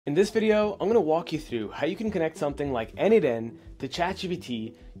In this video, I'm going to walk you through how you can connect something like n8n to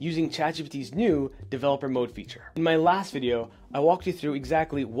ChatGPT using ChatGPT's new developer mode feature. In my last video, I walked you through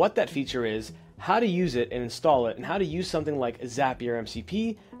exactly what that feature is, how to use it and install it, and how to use something like Zapier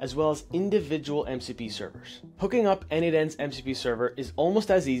MCP, as well as individual MCP servers. Hooking up n8n's MCP server is almost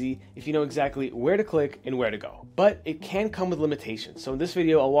as easy if you know exactly where to click and where to go. But it can come with limitations. So in this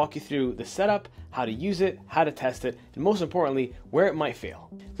video, I'll walk you through the setup, how to use it, how to test it, and most importantly, where it might fail.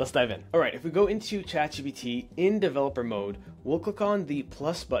 Let's dive in. All right, if we go into ChatGPT in developer mode, we'll click on the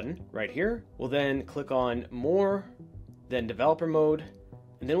plus button right here. We'll then click on more, then developer mode,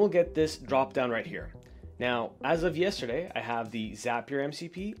 and then we'll get this drop down right here. Now, as of yesterday, I have the Zapier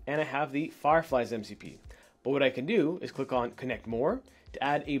MCP and I have the Fireflies MCP. But what I can do is click on connect more to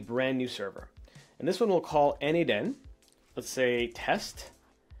add a brand new server. And this one we'll call n8n. Let's say test.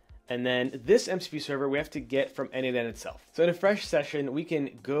 And then this MCP server we have to get from n8n itself. So in a fresh session, we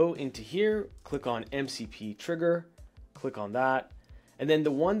can go into here, click on MCP trigger, click on that. And then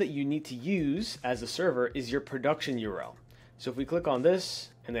the one that you need to use as a server is your production URL. So if we click on this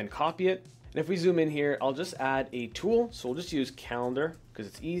and then copy it, and if we zoom in here, I'll just add a tool. So we'll just use calendar because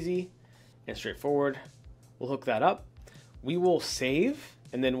it's easy and straightforward. We'll hook that up. We will save.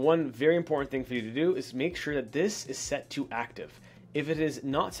 And then one very important thing for you to do is make sure that this is set to active. If it is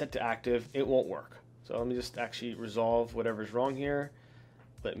not set to active, it won't work. So let me just actually resolve whatever's wrong here.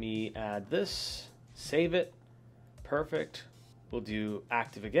 Let me add this, save it. Perfect. We'll do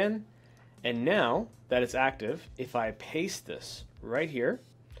active again. And now that it's active, if I paste this right here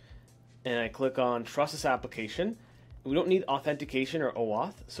and I click on trust this application, we don't need authentication or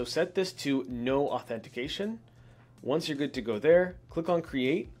OAuth. So set this to no authentication. Once you're good to go there, click on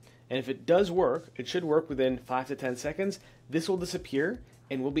create. And if it does work, it should work within 5 to 10 seconds. This will disappear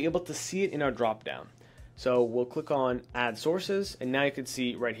and we'll be able to see it in our drop down. So we'll click on add sources, and now you can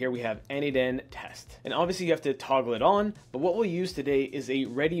see right here we have n8n test. And obviously you have to toggle it on, but what we'll use today is a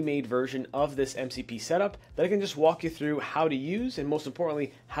ready-made version of this MCP setup that I can just walk you through how to use and most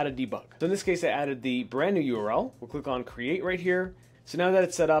importantly, how to debug. So in this case, I added the brand new URL. We'll click on create right here. So now that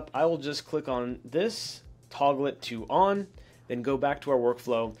it's set up, I will just click on this, toggle it to on, then go back to our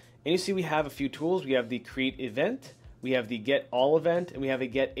workflow. And you see we have a few tools. We have the create event, we have the get all event, and we have a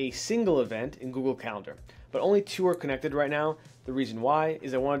get a single event in Google Calendar. But only two are connected right now. The reason why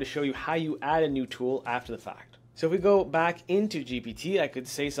is I wanted to show you how you add a new tool after the fact. So if we go back into GPT, I could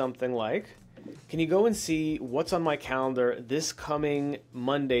say something like, can you go and see what's on my calendar this coming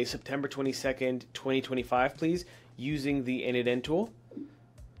Monday, September 22nd, 2025, please, using the n8n tool.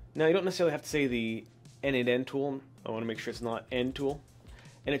 Now you don't necessarily have to say the n8n tool. I want to make sure it's not n tool.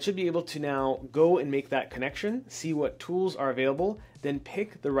 And it should be able to now go and make that connection, see what tools are available, then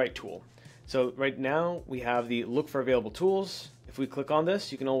pick the right tool. So right now we have the look for available tools. If we click on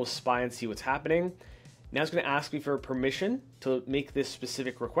this, you can always spy and see what's happening. Now it's going to ask me for permission to make this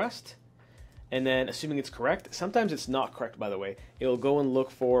specific request. And then assuming it's correct, sometimes it's not correct, by the way. It'll go and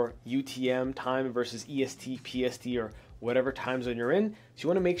look for UTM time versus EST, PST, or whatever time zone you're in. So you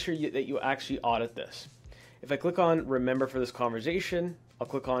want to make sure that you actually audit this. If I click on remember for this conversation, I'll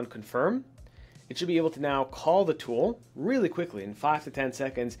click on confirm. It should be able to now call the tool really quickly in 5 to 10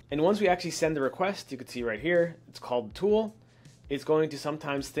 seconds. And once we actually send the request, you can see right here, it's called the tool. It's going to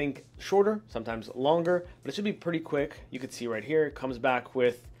sometimes think shorter, sometimes longer, but it should be pretty quick. You can see right here, it comes back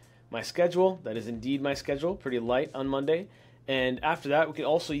with my schedule. That is indeed my schedule, pretty light on Monday. And after that, we can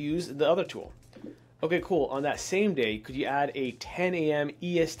also use the other tool. Okay, cool. On that same day, could you add a 10 a.m.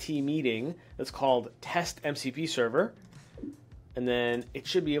 EST meeting that's called test MCP server? And then it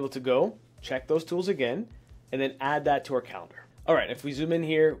should be able to go check those tools again and then add that to our calendar. All right, if we zoom in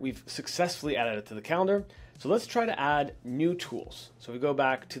here, we've successfully added it to the calendar. So let's try to add new tools. So if we go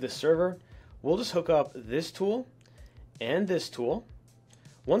back to the server, we'll just hook up this tool and this tool.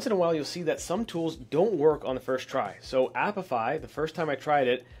 Once in a while, you'll see that some tools don't work on the first try. So Appify, the first time I tried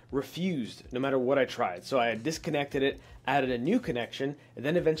it, refused no matter what I tried. So I disconnected it, added a new connection, and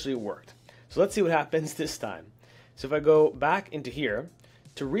then eventually it worked. So let's see what happens this time. So if I go back into here,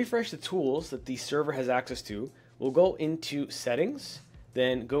 to refresh the tools that the server has access to, we'll go into settings,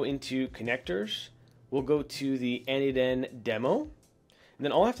 then go into connectors, we'll go to the n8n demo, and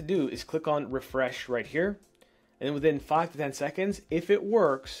then all I have to do is click on refresh right here, and then within 5 to 10 seconds, if it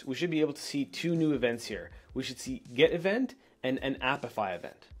works, we should be able to see two new events here. We should see get event and an Appify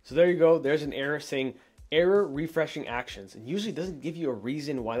event. So there you go, there's an error saying error refreshing actions, and usually it doesn't give you a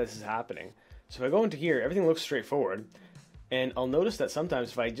reason why this is happening. So if I go into here, everything looks straightforward. And I'll notice that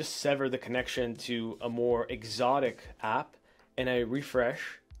sometimes if I just sever the connection to a more exotic app and I refresh,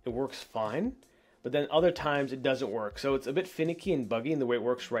 it works fine. but then other times it doesn't work. So it's a bit finicky and buggy in the way it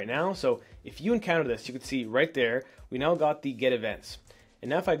works right now. So if you encounter this, you can see right there, we now got the get events. And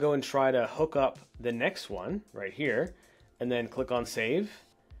now if I go and try to hook up the next one right here, and then click on save,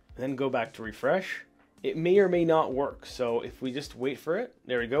 and then go back to refresh, it may or may not work. So if we just wait for it,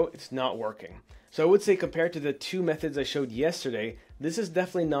 there we go, it's not working. So I would say compared to the two methods I showed yesterday, this is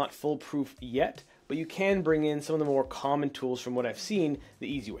definitely not foolproof yet, but you can bring in some of the more common tools from what I've seen the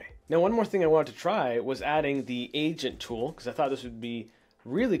easy way. Now, one more thing I wanted to try was adding the agent tool, because I thought this would be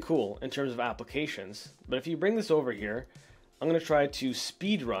really cool in terms of applications. But if you bring this over here, I'm going to try to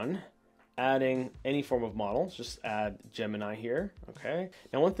speed run adding any form of models. Just add Gemini here. Okay.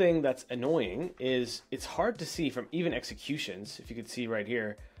 Now, one thing that's annoying is it's hard to see from even executions, if you could see right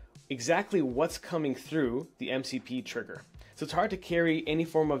here, exactly what's coming through the MCP trigger. So it's hard to carry any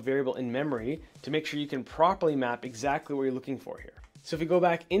form of variable in memory to make sure you can properly map exactly what you're looking for here. So if we go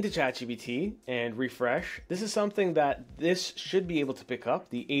back into ChatGPT and refresh, this is something that this should be able to pick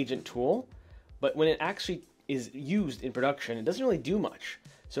up, the agent tool, but when it actually is used in production, it doesn't really do much.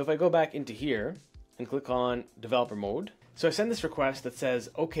 So if I go back into here and click on developer mode, so I send this request that says,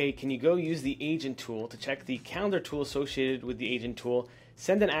 okay, can you go use the agent tool to check the calendar tool associated with the agent tool,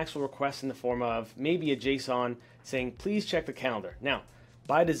 send an actual request in the form of maybe a JSON saying, please check the calendar. Now,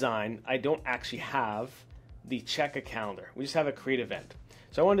 by design, I don't actually have the check a calendar. We just have a create event.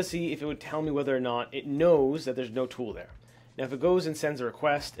 So I wanted to see if it would tell me whether or not it knows that there's no tool there. Now, if it goes and sends a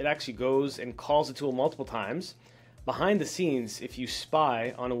request, it actually goes and calls the tool multiple times. Behind the scenes, if you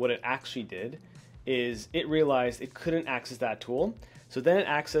spy on what it actually did, is it realized it couldn't access that tool. So then it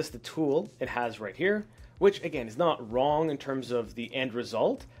accessed the tool it has right here, which again is not wrong in terms of the end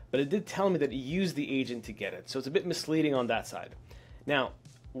result, but it did tell me that it used the agent to get it. So it's a bit misleading on that side. Now,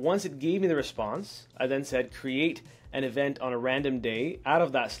 once it gave me the response, I then said create an event on a random day out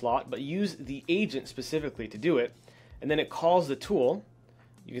of that slot, but use the agent specifically to do it. And then it calls the tool,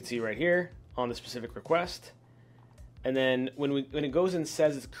 you can see right here on the specific request. And then when it goes and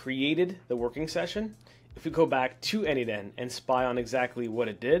says it's created the working session, if we go back to n8n and spy on exactly what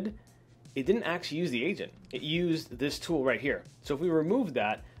it didn't actually use the agent. It used this tool right here. So if we removed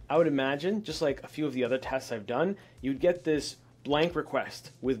that, I would imagine, just like a few of the other tests I've done, you'd get this blank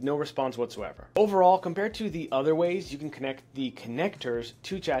request with no response whatsoever. Overall, compared to the other ways you can connect the connectors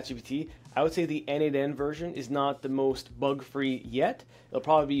to ChatGPT, I would say the n8n version is not the most bug-free yet. It'll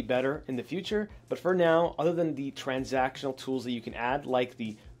probably be better in the future, but for now, other than the transactional tools that you can add, like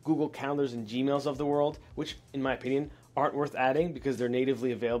the Google Calendars and Gmails of the world, which in my opinion aren't worth adding because they're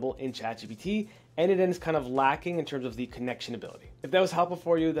natively available in ChatGPT, n8n is kind of lacking in terms of the connection ability. If that was helpful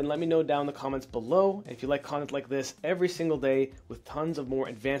for you, then let me know down in the comments below. And if you like content like this every single day with tons of more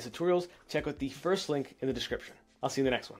advanced tutorials, check out the first link in the description. I'll see you in the next one.